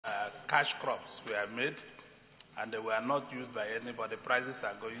cash crops were made and they were not used by anybody. Prices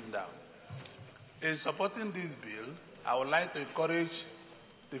are going down. In supporting this bill, I would like to encourage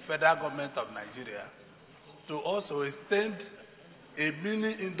the federal government of Nigeria to also extend a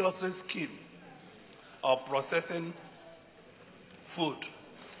mini industry scheme of processing food,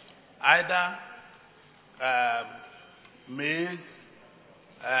 either maize,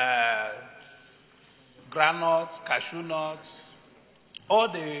 granules, cashew nuts, all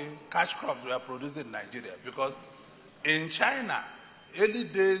the cash crops we are producing in Nigeria. Because in China, early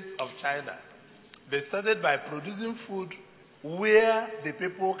days of China, they started by producing food where the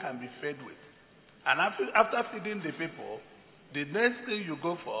people can be fed with. And after feeding the people, the next thing you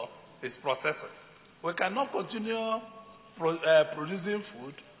go for is processing. We cannot continue producing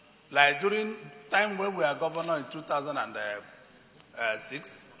food like during time when we were governor in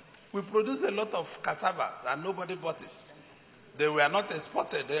 2006. We produced a lot of cassava and nobody bought it. They were not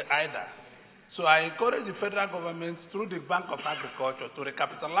exported either. So I encourage the federal government through the Bank of Agriculture to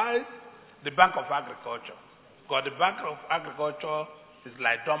recapitalize the Bank of Agriculture. Because the Bank of Agriculture is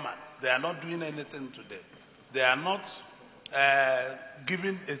like dormant. They are not doing anything today. They are not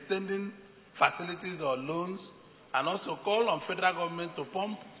extending facilities or loans, and also call on federal government to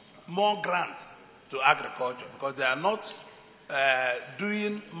pump more grants to agriculture because they are not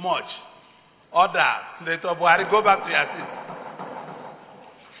doing much. Order, Senator Buhari, go back to your seat.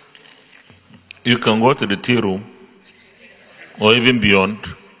 You can go to the tea room or even beyond.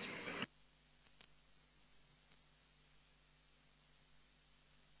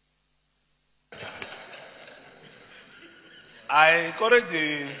 I encourage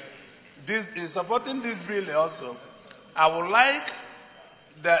in supporting this bill also, I would like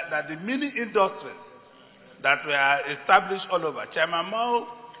that the mini industries that were established all over, Chairman Mao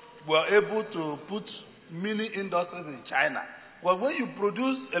were able to put mini industries in China. Well, when you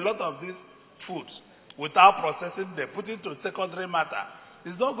produce a lot of these foods without processing them, put it to secondary matter,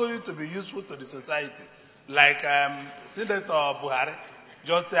 it's not going to be useful to the society. Like Senator Buhari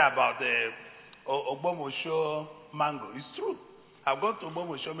just said about the Ogbomosho mango. It's true. I've gone to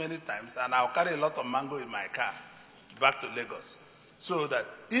Ogbomosho many times and I'll carry a lot of mango in my car back to Lagos. So that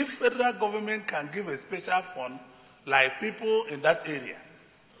if federal government can give a special fund like people in that area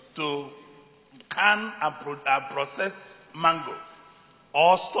to can and process mango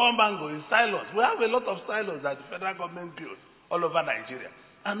or store mango in silos. We have a lot of silos that the federal government built all over Nigeria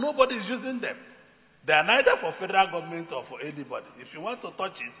and nobody is using them. They are neither for federal government or for anybody. If you want to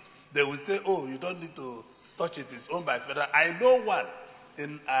touch it, they will say, oh, you don't need to touch it, it's owned by federal. I know one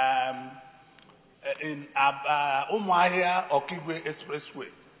in Umuahia Okigwe Expressway.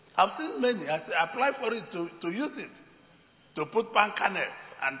 I've seen many. I say, apply for it to use it, to put palm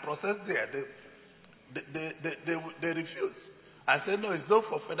kernels and process there. They refuse. I said, no, it's not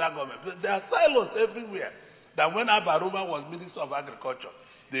for federal government. But there are silos everywhere. That when Abaruma was Minister of Agriculture,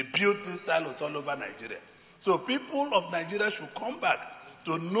 they built these silos all over Nigeria. So people of Nigeria should come back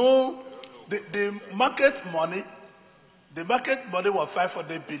to know the market money. The market money was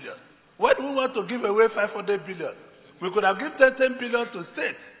 500 billion. Why do we want to give away 500 billion? We could have given 10 billion to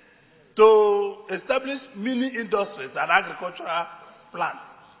states to establish mini industries and agricultural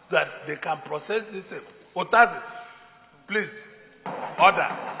plants so that they can process this thing. Otazi, please, order.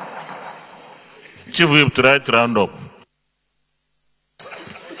 Chief, we've tried to round up.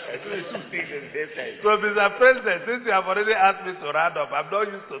 So, Mr. President, since you have already asked me to round up, I'm not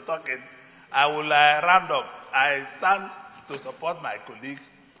used to talking. I will round up. I stand to support my colleague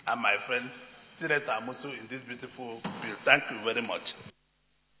and my friend, Senator Amusu, in this beautiful bill. Thank you very much.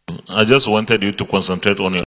 I just wanted you to concentrate on your